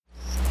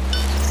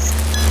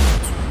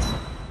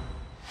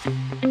What's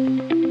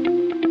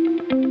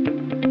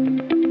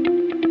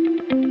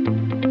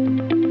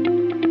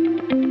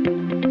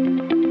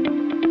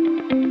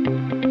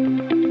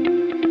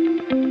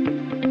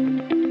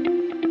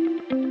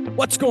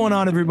going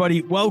on,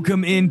 everybody?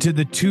 Welcome into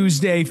the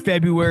Tuesday,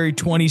 February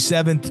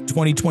 27th,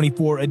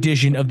 2024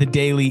 edition of the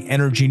Daily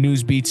Energy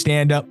News Beat.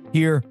 Stand up.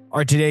 Here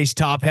are today's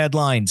top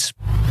headlines.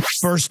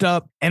 First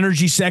up,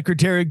 Energy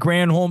Secretary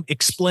Granholm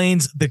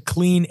explains the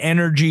clean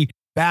energy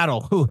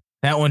battle. Ooh,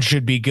 that one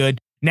should be good.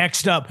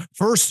 Next up,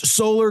 First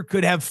Solar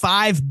could have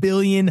 $5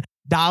 billion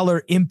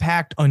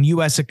impact on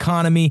U.S.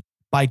 economy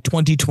by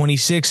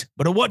 2026.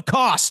 But at what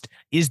cost?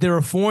 Is there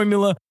a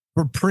formula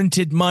for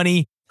printed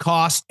money,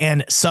 cost,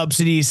 and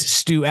subsidies?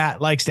 Stu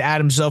likes to add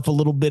himself a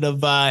little bit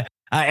of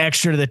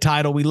extra to the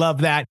title. We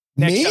love that.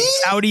 Next up,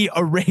 Saudi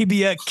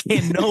Arabia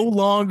can no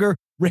longer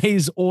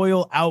raise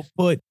oil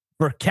output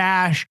for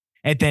cash.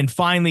 And then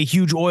finally,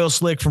 huge oil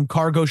slick from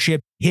cargo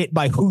ship hit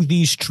by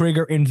Houthis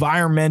trigger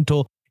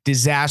environmental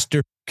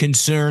disaster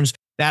concerns.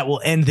 That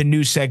will end the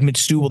news segment.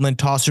 Stu will then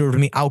toss it over to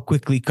me. I'll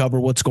quickly cover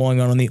what's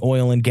going on the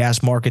oil and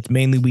gas markets.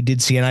 Mainly, we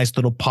did see a nice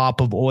little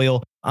pop of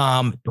oil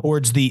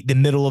towards the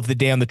middle of the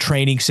day on the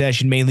trading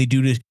session, mainly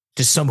due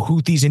to some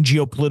Houthis and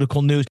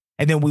geopolitical news.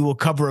 And then we will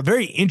cover a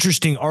very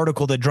interesting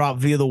article that dropped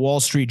via the Wall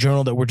Street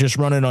Journal that we're just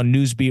running on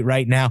Newsbeat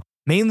right now,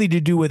 mainly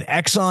to do with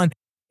Exxon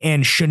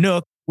and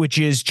Chinook, which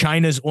is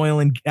China's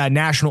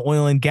national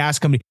oil and gas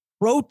company,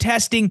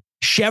 protesting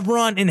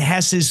Chevron and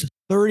Hess's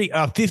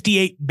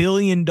 $58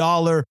 billion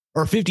or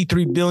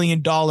 $53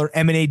 billion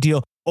M&A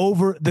deal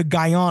over the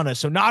Guyana.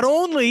 So not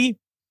only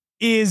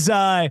is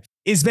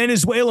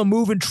Venezuela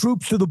moving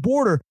troops to the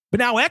border, but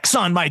now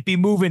Exxon might be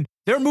moving.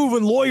 They're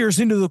moving lawyers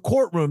into the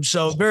courtroom.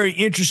 So very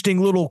interesting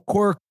little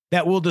quirk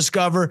that we'll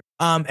discover.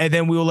 And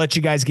then we will let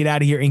you guys get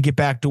out of here and get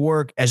back to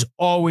work. As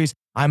always,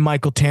 I'm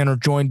Michael Tanner,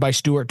 joined by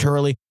Stuart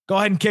Turley. Go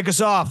ahead and kick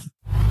us off.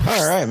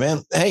 All right,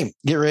 man. Hey,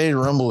 get ready to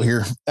rumble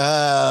here.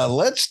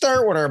 Let's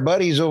start with our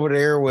buddies over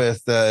there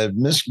with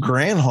Miss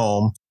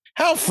Granholm.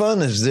 How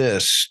fun is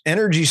this?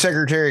 Energy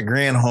Secretary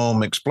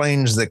Granholm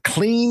explains the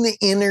clean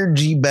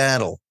energy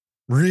battle.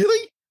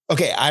 Really?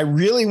 Okay, I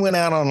really went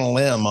out on a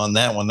limb on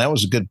that one. That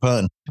was a good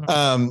pun.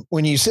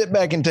 When you sit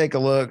back and take a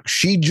look,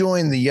 she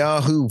joined the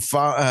Yahoo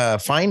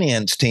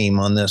finance team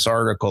on this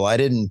article. I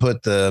didn't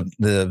put the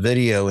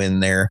video in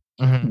there,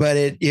 but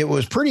it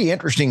was pretty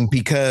interesting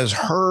because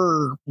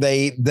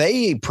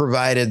they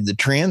provided the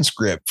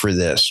transcript for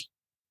this.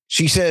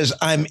 She says,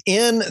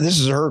 this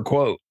is her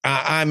quote,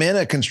 I'm in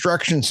a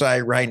construction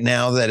site right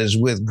now that is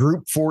with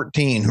Group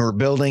 14, who are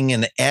building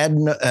an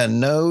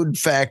anode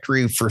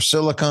factory for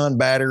silicon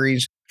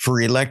batteries for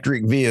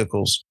electric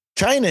vehicles.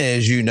 China,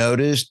 as you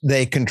noticed,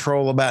 they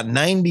control about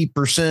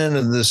 90%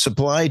 of the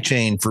supply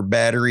chain for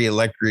battery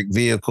electric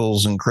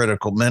vehicles and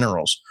critical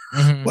minerals.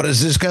 What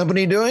is this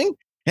company doing?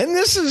 And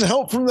this is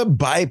help from the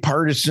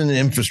bipartisan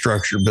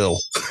infrastructure bill.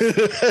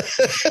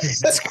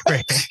 That's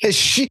great.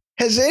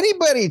 Has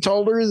anybody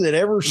told her that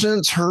ever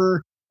since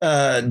her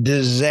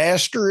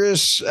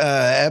disastrous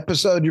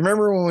episode, you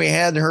remember when we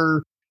had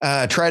her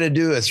try to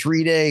do a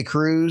 3-day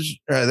cruise?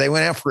 They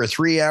went out for a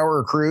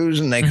 3-hour cruise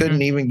and they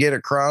couldn't even get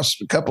across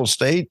a couple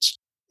states.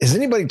 Has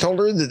anybody told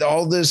her that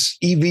all this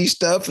EV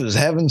stuff is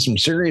having some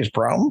serious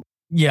problem?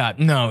 Yeah,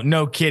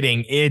 no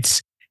kidding.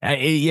 It's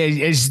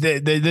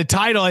the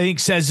title, I think,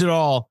 says it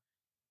all.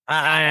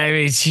 I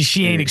mean,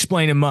 she ain't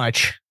explaining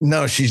much.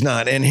 No, she's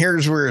not. And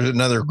here's where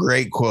another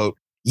great quote.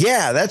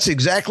 Yeah, that's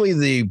exactly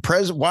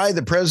why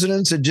the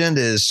president's agenda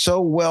is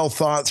so well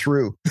thought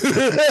through.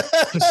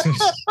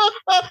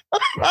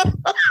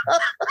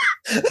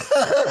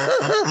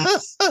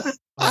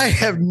 I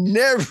have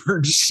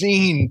never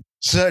seen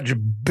such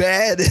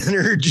bad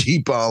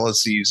energy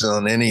policies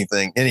on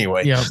anything.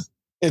 Anyway,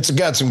 It's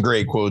got some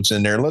great quotes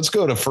in there. Let's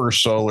go to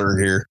First Solar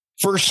here.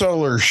 First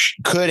Solar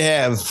could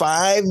have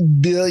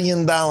 $5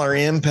 billion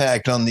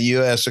impact on the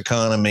U.S.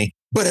 economy.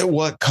 But at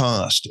what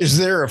cost? Is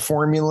there a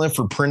formula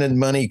for printed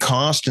money,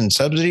 cost, and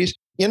subsidies?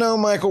 You know,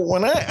 Michael,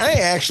 when I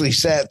actually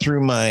sat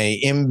through my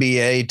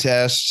MBA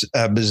tests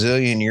a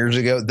bazillion years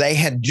ago, they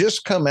had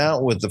just come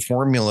out with the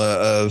formula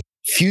of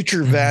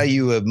future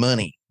value of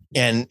money.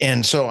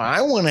 And so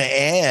I want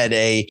to add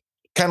a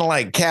kind of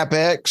like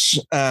CapEx.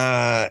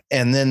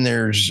 And then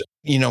there's,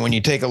 when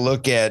you take a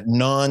look at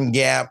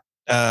non-GAAP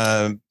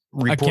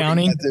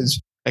reporting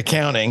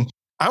accounting.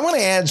 I want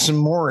to add some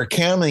more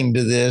accounting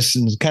to this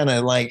and kind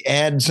of like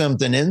add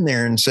something in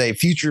there and say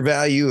future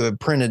value of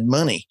printed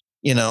money.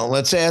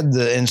 Let's add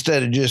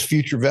instead of just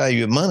future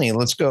value of money,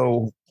 let's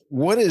go,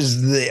 what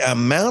is the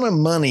amount of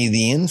money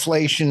the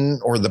inflation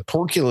or the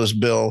porculus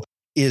bill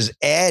is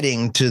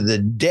adding to the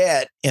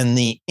debt and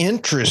the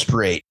interest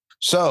rate?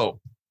 So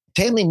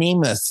Tammy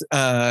Nemeth,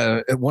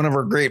 one of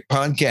our great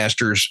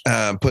podcasters,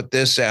 put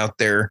this out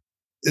there.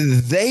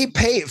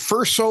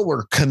 First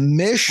Solar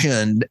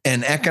commissioned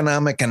an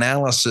economic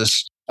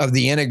analysis of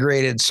the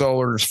integrated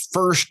solar's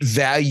first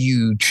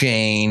value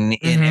chain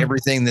in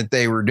everything that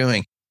they were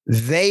doing.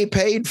 They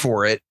paid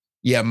for it.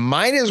 You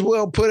might as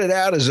well put it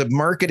out as a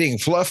marketing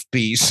fluff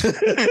piece.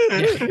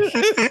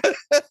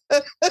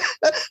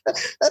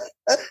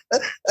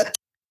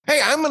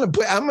 Hey, I'm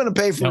gonna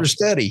pay for a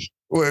study.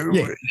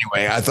 Anyway,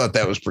 I thought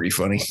that was pretty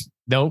funny.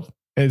 Nope,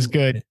 it's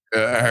good.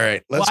 All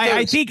right, let's go.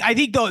 I think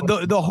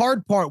the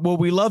hard part. Well,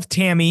 we love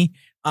Tammy.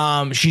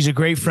 She's a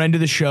great friend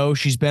of the show.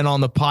 She's been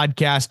on the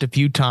podcast a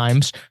few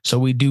times, so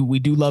we do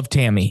love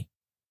Tammy.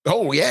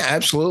 Oh yeah,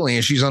 absolutely,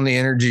 and she's on the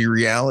Energy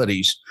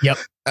Realities. Yep.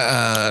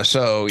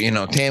 So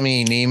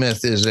Tammy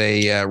Nemeth is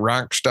a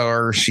rock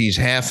star. She's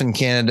half in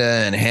Canada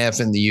and half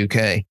in the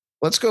UK.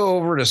 Let's go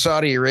over to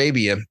Saudi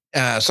Arabia.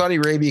 Saudi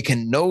Arabia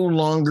can no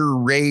longer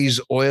raise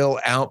oil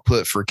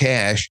output for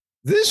cash.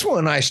 This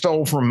one I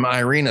stole from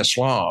Irina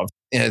Slav.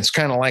 And it's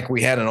kind of like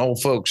we had an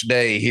old folks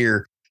day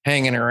here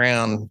hanging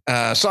around.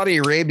 Saudi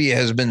Arabia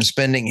has been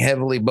spending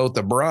heavily both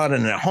abroad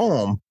and at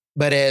home.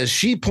 But as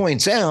she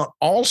points out,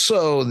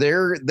 also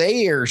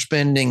they are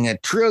spending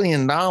 $1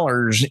 trillion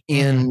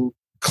in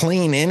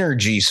clean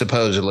energy,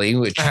 supposedly,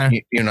 which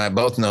you and I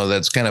both know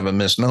that's kind of a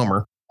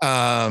misnomer.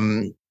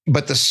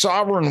 But the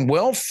sovereign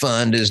wealth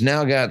fund has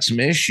now got some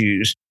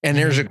issues. And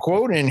there's a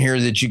quote in here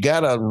that you got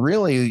to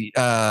really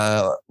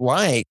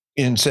like,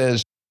 and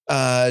says,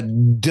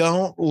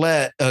 don't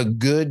let a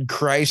good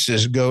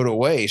crisis go to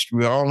waste.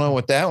 We all know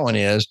what that one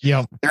is.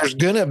 Yeah. There's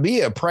going to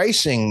be a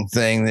pricing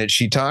thing that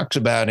she talks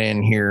about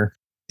in here.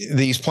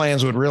 These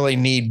plans would really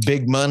need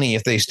big money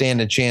if they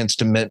stand a chance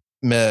to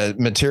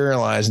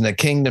materialize. And the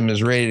kingdom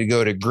is ready to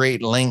go to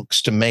great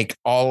lengths to make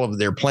all of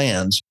their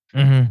plans.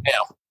 Now,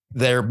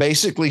 they're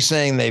basically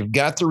saying they've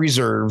got the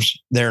reserves.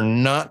 They're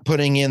not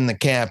putting in the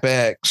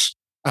CapEx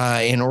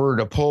in order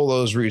to pull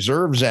those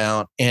reserves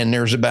out. And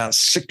there's about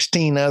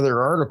 16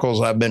 other articles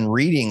I've been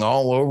reading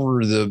all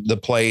over the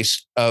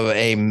place of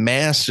a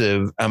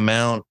massive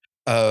amount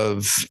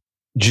of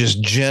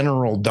just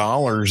general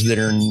dollars that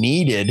are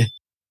needed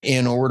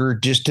in order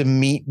just to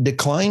meet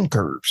decline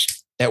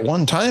curves. At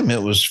one time,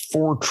 it was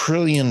 $4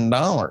 trillion.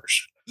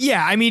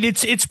 Yeah, I mean,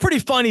 it's pretty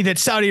funny that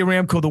Saudi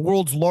Aramco, the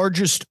world's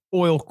largest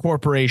oil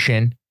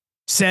corporation,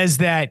 says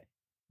that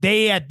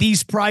they, at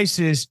these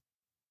prices,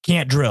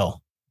 can't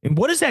drill. And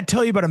what does that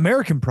tell you about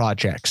American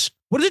projects?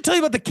 What does it tell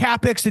you about the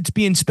CapEx that's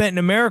being spent in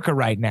America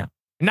right now?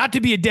 Not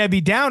to be a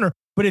Debbie Downer,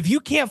 but if you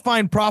can't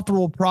find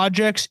profitable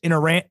projects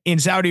in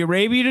Saudi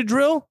Arabia to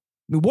drill,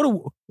 I mean,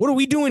 what are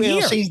we doing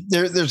here? See,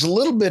 there's a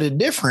little bit of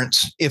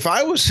difference. If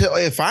I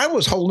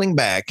was holding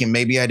back, and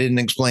maybe I didn't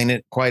explain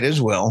it quite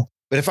as well,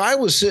 but if I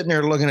was sitting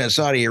there looking at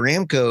Saudi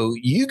Aramco,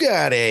 you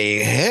got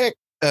a heck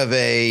of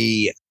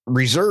a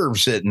reserve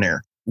sitting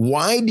there.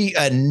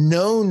 A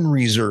known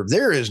reserve?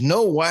 There is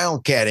no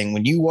wildcatting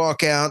when you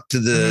walk out to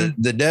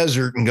the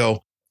desert and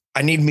go,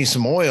 I need me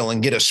some oil,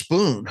 and get a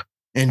spoon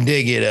and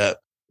dig it up.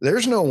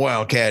 There's no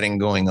wildcatting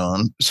going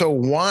on. So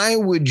why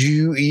would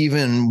you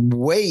even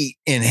wait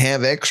and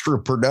have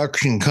extra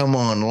production come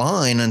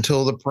online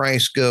until the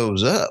price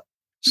goes up?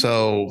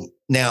 So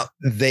now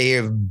they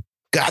have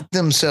got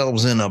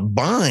themselves in a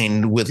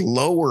bind with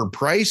lower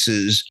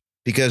prices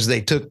because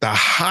they took the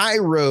high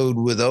road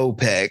with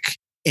OPEC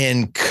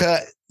and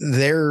cut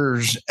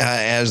theirs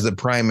as the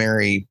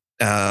primary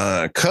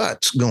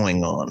cuts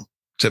going on.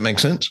 Does that make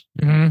sense?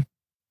 Mm-hmm.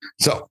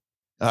 So,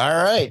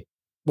 all right.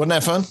 Wasn't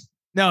that fun?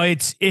 No,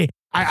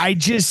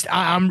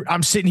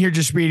 I'm sitting here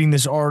just reading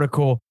this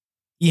article.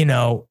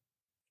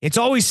 It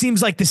always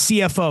seems like the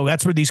CFO,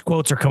 that's where these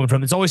quotes are coming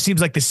from. It always seems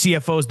like the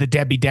CFO is the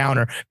Debbie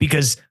Downer,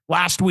 because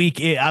last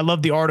week, I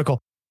love the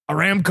article.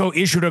 Aramco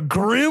issued a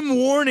grim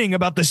warning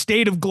about the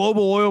state of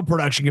global oil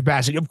production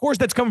capacity. Of course,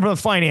 that's coming from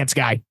the finance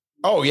guy.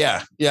 Oh,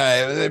 yeah.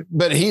 Yeah.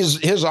 But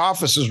his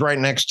office is right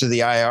next to the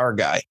IR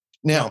guy.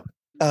 Now,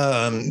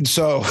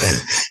 so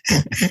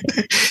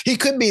he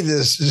could be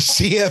the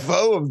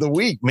CFO of the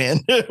week, man.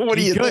 What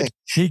do you think?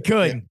 He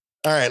could. Yeah.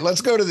 All right, let's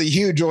go to the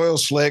huge oil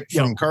slick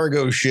from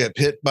cargo ship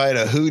hit by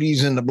the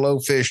Houthis and the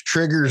blowfish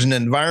triggers an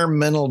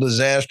environmental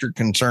disaster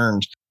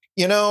concerns.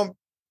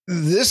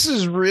 This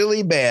is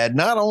really bad.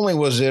 Not only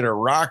was it a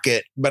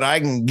rocket, but I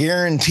can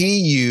guarantee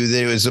you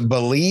that it was a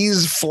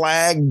Belize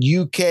flagged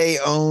UK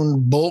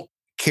owned bulk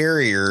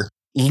carrier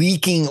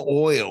leaking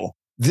oil.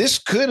 This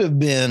could have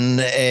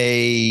been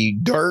a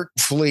dark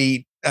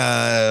fleet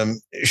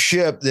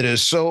ship that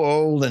is so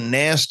old and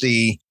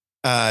nasty,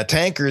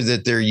 tanker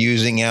that they're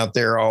using out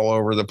there all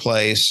over the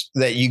place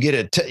that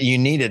you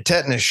need a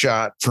tetanus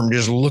shot from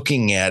just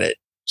looking at it.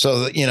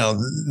 So,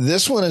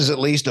 this one is at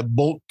least a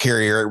bulk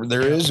carrier.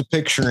 There is a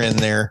picture in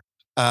there.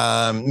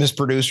 Miss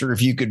Producer,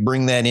 if you could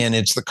bring that in.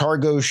 It's the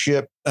cargo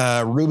ship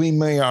Ruby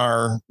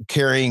Mayar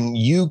carrying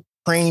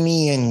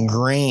Ukrainian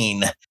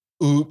grain.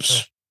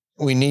 Oops.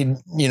 We need,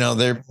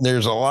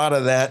 there's a lot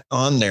of that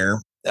on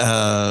there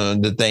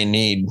that they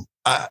need.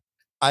 I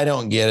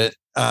don't get it.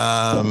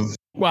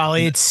 Well,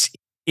 it's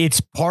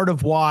part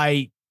of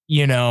why,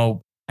 you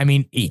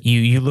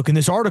look in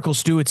this article,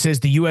 Stu, it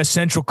says the U.S.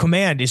 Central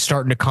Command is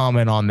starting to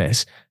comment on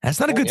this. That's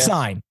not a good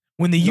sign.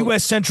 When the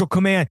U.S. Central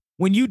Command,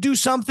 when you do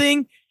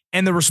something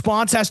and the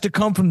response has to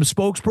come from the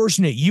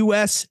spokesperson at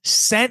U.S.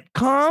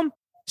 CENTCOM,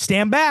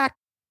 stand back.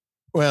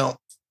 Well,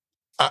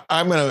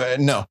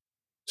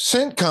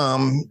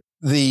 CENTCOM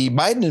the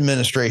Biden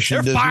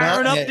administration they're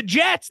firing up the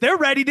jets. They're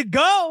ready to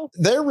go.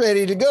 They're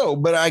ready to go.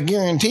 But I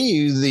guarantee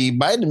you the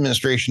Biden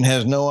administration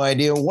has no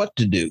idea what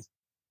to do.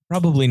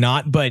 Probably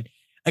not. But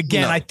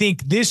again, I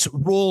think this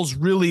rolls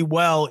really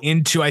well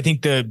into, I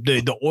think,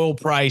 the oil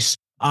price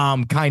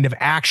kind of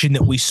action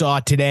that we saw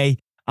today.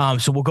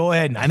 So we'll go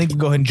ahead and I think we'll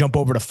go ahead and jump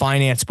over to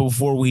finance. But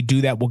before we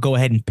do that, we'll go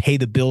ahead and pay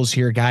the bills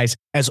here, guys.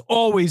 As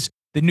always,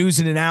 the news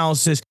and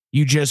analysis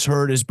you just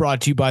heard is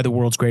brought to you by the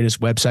world's greatest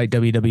website,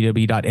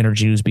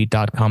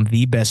 www.energynewsbeat.com,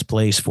 the best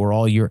place for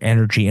all your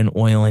energy and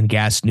oil and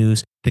gas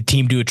news. The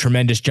team do a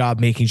tremendous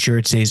job making sure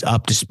it stays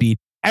up to speed.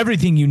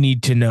 Everything you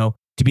need to know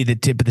to be the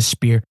tip of the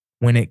spear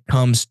when it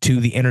comes to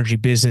the energy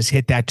business.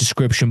 Hit that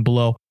description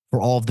below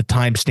for all of the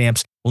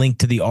timestamps. Link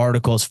to the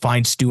articles.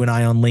 Find Stu and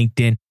I on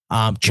LinkedIn.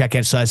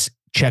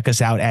 Check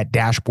us out at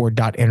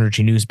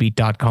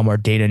dashboard.energynewsbeat.com, our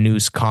data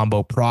news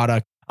combo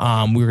product.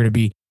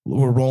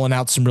 We're rolling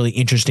out some really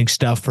interesting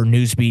stuff for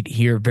Newsbeat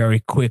here very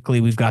quickly.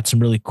 We've got some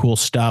really cool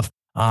stuff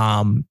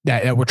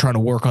that we're trying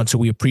to work on. So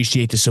we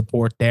appreciate the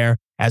support there.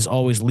 As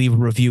always, leave a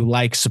review,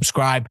 like,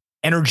 subscribe,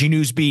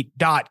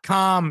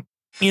 energynewsbeat.com.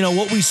 You know,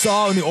 what we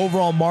saw in the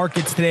overall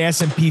markets today,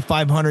 S&P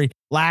 500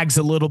 lags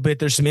a little bit.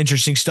 There's some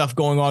interesting stuff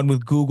going on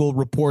with Google.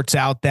 Reports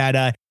out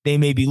that they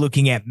may be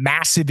looking at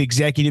massive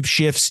executive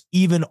shifts,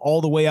 even all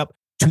the way up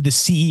to the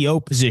CEO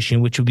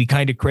position, which would be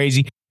kind of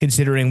crazy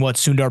considering what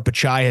Sundar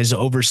Pichai has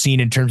overseen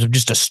in terms of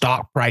just a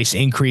stock price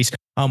increase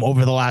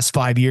over the last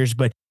 5 years.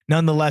 But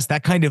nonetheless,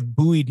 that kind of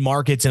buoyed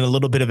markets in a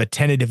little bit of a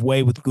tentative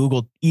way with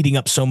Google eating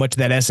up so much of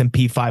that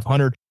S&P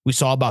 500. We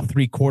saw about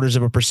 0.75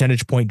 of a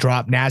percentage point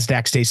drop.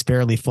 NASDAQ stays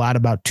fairly flat,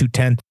 about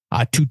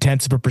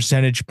 0.2 of a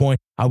percentage point.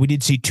 We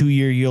did see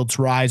 2-year yields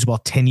rise while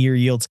 10-year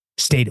yields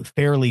stayed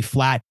fairly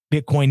flat.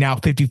 Bitcoin now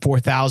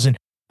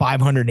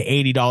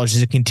 $54,580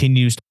 as it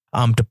continues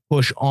to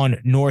push on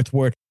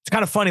northward. It's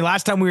kind of funny.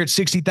 Last time we were at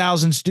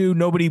 60,000, Stu,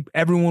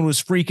 everyone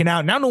was freaking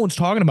out. Now no one's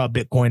talking about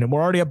Bitcoin, and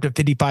we're already up to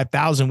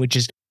 55,000, which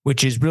is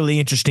really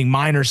interesting.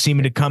 Miners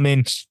seeming to come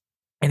in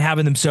and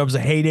having themselves a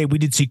heyday. We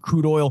did see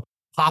crude oil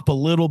pop a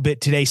little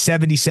bit today,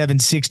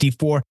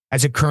 77.64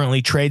 as it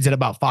currently trades at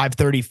about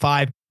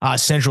 5:35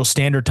 Central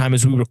Standard Time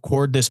as we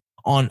record this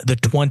on the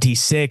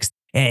 26th.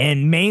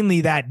 And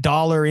mainly that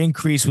dollar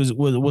increase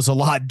was a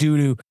lot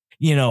due to,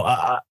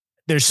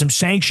 there's some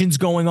sanctions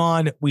going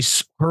on. We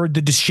heard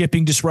the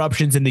shipping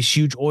disruptions and this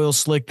huge oil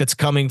slick that's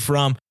coming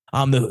from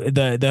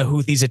the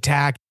Houthis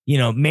attack.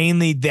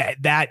 Mainly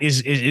that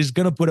is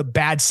going to put a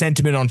bad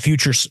sentiment on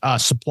future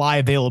supply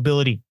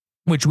availability,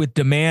 which with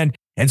demand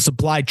and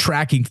supply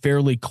tracking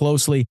fairly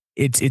closely,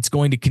 it's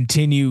going to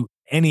continue.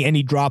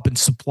 Any drop in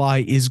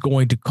supply is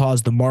going to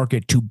cause the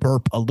market to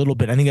burp a little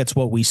bit. I think that's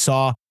what we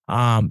saw.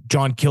 John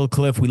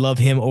Kilcliffe, we love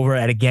him over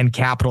at Again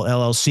Capital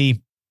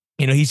LLC.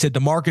 He said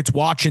the market's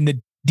watching the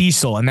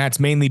diesel, and that's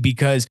mainly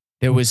because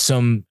there was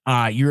some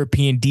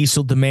European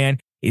diesel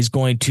demand is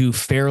going to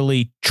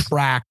fairly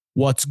track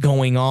what's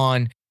going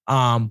on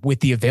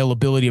with the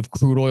availability of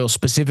crude oil,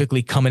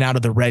 specifically coming out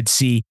of the Red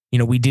Sea.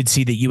 We did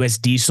see the U.S.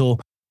 diesel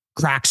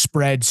crack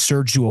spread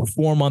surge to a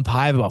 4-month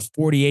high of about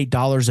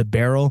 $48 a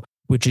barrel,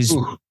 which is,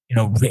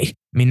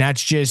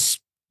 that's just,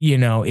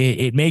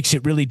 it makes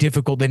it really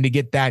difficult then to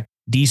get that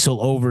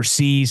diesel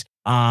overseas.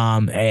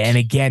 And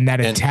again,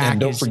 that attack.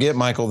 And don't forget,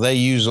 Michael, they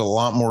use a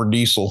lot more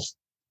diesel.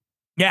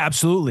 Yeah,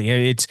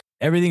 absolutely.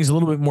 Everything's a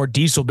little bit more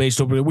diesel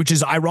based over there, which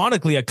is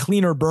ironically a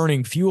cleaner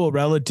burning fuel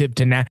relative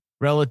to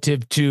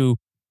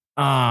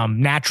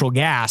natural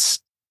gas,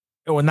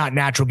 or not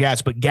natural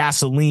gas, but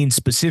gasoline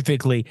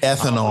specifically.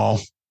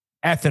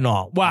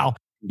 Ethanol. Wow.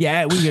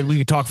 Yeah, we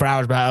could talk for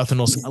hours about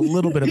ethanol. A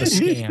little bit of a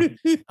scam.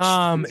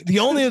 The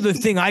only other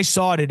thing I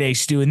saw today,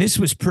 Stu, and this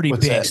was pretty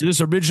big. That? So this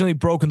originally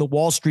broke in the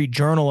Wall Street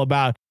Journal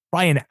about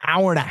probably an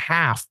hour and a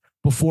half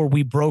before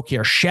we broke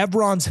here.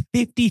 Chevron's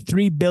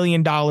 $53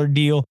 billion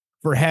deal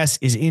for Hess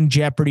is in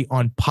jeopardy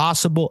on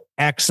possible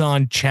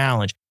Exxon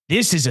challenge.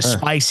 This is a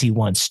spicy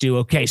one, Stu.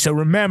 Okay, so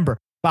remember,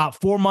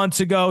 about 3 months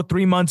ago,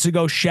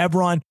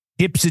 Chevron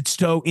dips its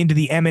toe into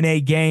the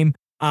M&A game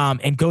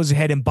and goes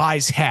ahead and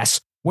buys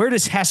Hess. Where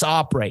does Hess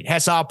operate?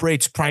 Hess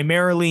operates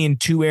primarily in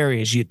 2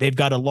 areas. They've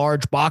got a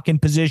large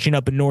Bakken position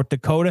up in North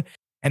Dakota,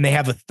 and they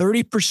have a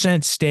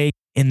 30% stake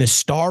in the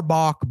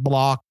Starbuck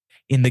block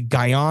in the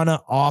Guyana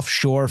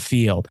offshore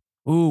field.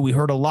 Ooh, we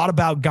heard a lot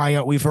about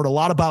Guyana. We've heard a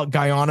lot about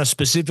Guyana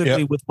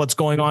specifically with what's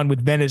going on with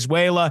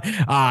Venezuela.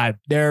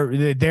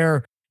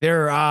 Their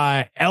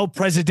El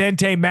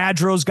Presidente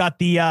Madro's got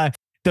the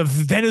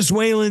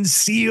Venezuelan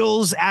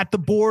SEALs at the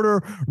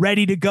border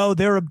ready to go.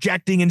 They're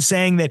objecting and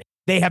saying that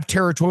they have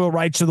territorial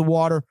rights to the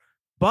water.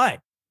 But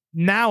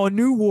now a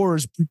new war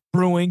is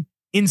brewing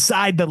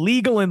inside the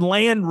legal and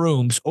land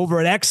rooms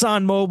over at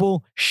ExxonMobil,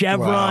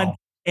 Chevron,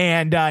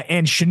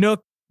 and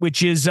Chinook,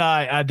 which is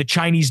the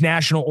Chinese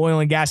National Oil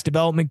and Gas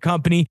Development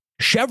Company.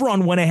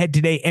 Chevron went ahead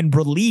today and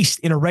released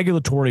in a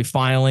regulatory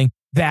filing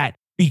that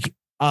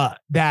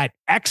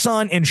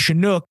Exxon and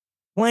Chinook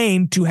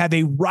claimed to have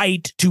a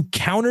right to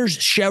counter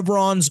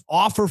Chevron's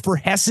offer for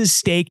Hess's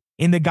stake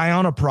in the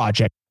Guyana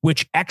project,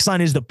 which Exxon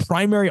is the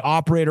primary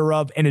operator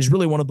of and is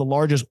really one of the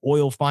largest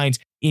oil finds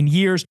in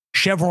years.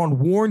 Chevron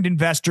warned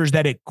investors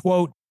that it,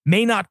 quote,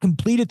 may not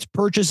complete its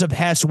purchase of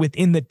Hess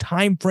within the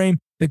time frame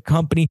the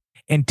company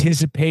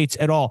anticipates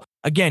at all.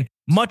 Again,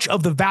 much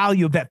of the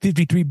value of that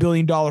 $53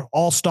 billion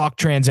all-stock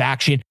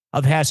transaction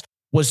of Hess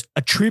was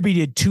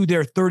attributed to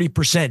their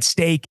 30%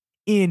 stake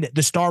in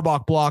the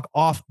Starbuck block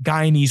off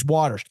Guyanese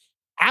waters.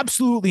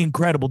 Absolutely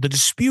incredible. The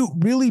dispute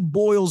really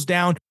boils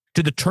down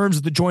to the terms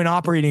of the joint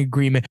operating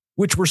agreement,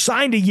 which were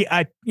signed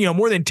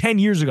more than 10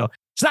 years ago.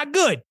 It's not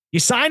good. You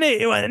sign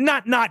it,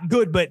 not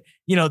good, but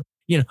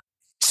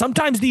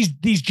sometimes these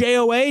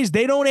JOAs,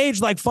 they don't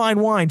age like fine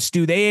wine,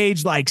 Stu. They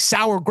age like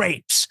sour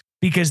grapes,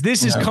 because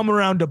this is coming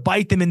around to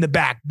bite them in the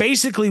back.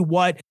 Basically,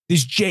 what the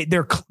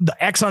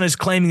Exxon is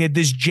claiming that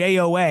this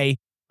JOA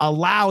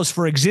allows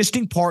for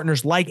existing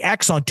partners like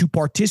Exxon to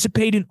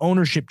participate in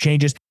ownership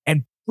changes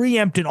and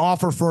preempt an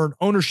offer for an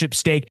ownership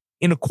stake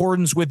in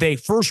accordance with a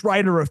first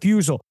right of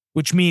refusal,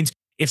 which means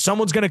if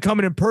someone's going to come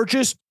in and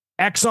purchase,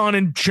 Exxon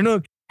and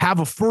Chinook have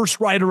a first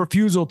right of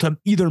refusal to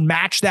either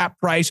match that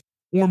price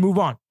or move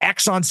on.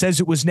 Exxon says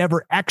it was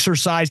never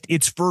exercised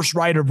its first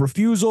right of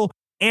refusal,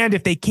 and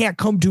if they can't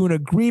come to an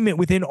agreement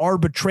within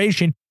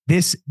arbitration,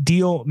 this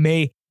deal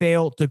may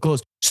fail to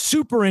close.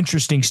 Super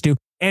interesting, Stu.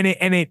 And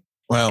the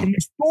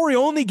story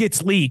only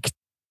gets leaked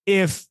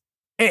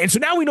and so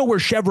now we know where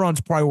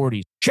Chevron's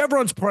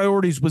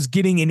priorities was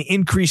getting an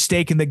increased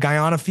stake in the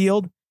Guyana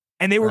field,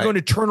 and they were going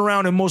to turn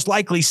around and most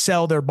likely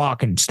sell their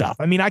Bakken stuff.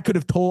 I mean, I could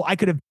have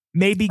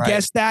maybe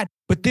guessed that,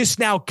 but this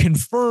now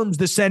confirms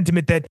the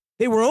sentiment that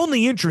they were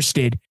only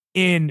interested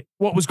in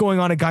what was going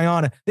on in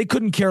Guyana. They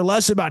couldn't care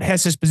less about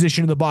Hess's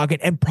position in the Bakken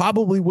and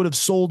probably would have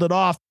sold it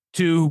off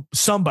to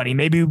somebody.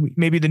 Maybe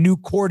the new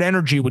Chord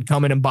Energy would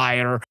come in and buy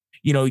it, or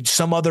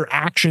some other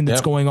action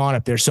that's going on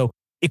up there. So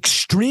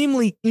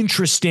extremely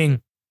interesting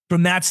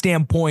from that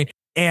standpoint.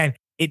 And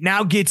it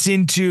now gets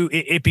into,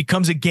 it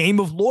becomes a game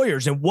of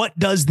lawyers. And what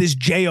does this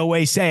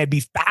JOA say? It'd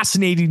be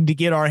fascinating to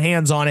get our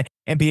hands on it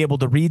and be able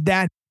to read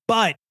that.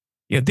 But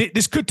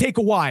this could take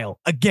a while,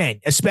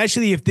 again,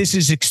 especially if this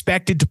is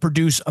expected to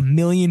produce 1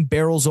 million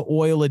barrels of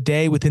oil a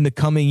day within the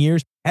coming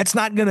years. That's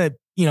not going to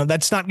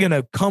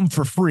come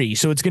for free.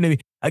 So it's going to be,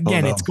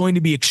 it's going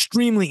to be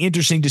extremely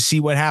interesting to see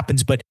what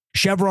happens. But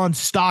Chevron's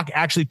stock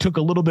actually took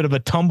a little bit of a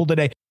tumble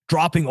today,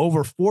 dropping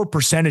over 4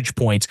 percentage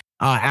points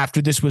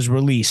after this was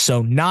released.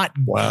 So not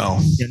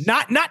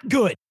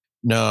good.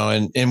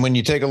 No. And when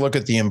you take a look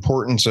at the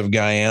importance of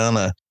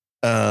Guyana,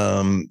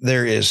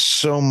 there is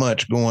so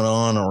much going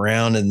on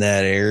around in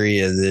that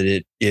area that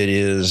it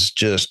is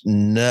just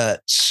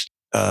nuts.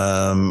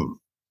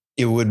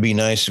 It would be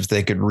nice if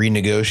they could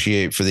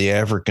renegotiate for the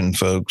African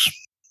folks.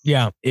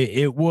 Yeah,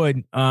 it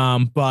would.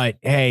 But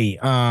hey,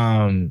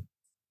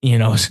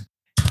 you're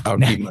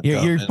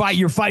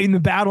fighting the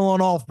battle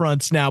on all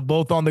fronts now,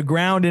 both on the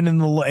ground and in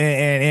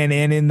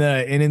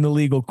the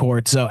legal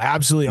court. So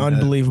absolutely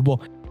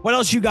unbelievable. What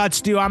else you got,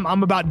 Stu?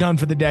 I'm about done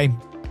for the day.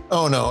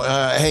 Oh no.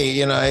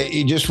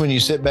 Hey, just when you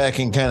sit back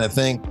and kind of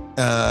think,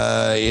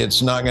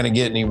 it's not going to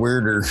get any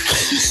weirder.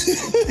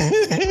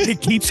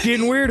 It keeps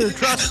getting weirder.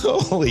 Trust.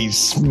 Holy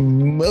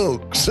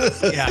smokes.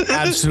 Yeah,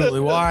 absolutely.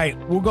 Well, all right,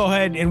 we'll go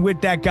ahead. And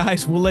with that,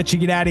 guys, we'll let you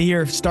get out of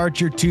here.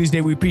 Start your Tuesday.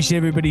 We appreciate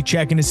everybody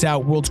checking us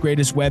out. World's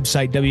greatest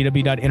website,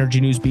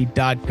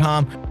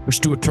 www.energynewsbeat.com. For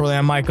Stuart Turley,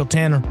 I'm Michael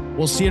Tanner.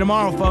 We'll see you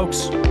tomorrow,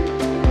 folks.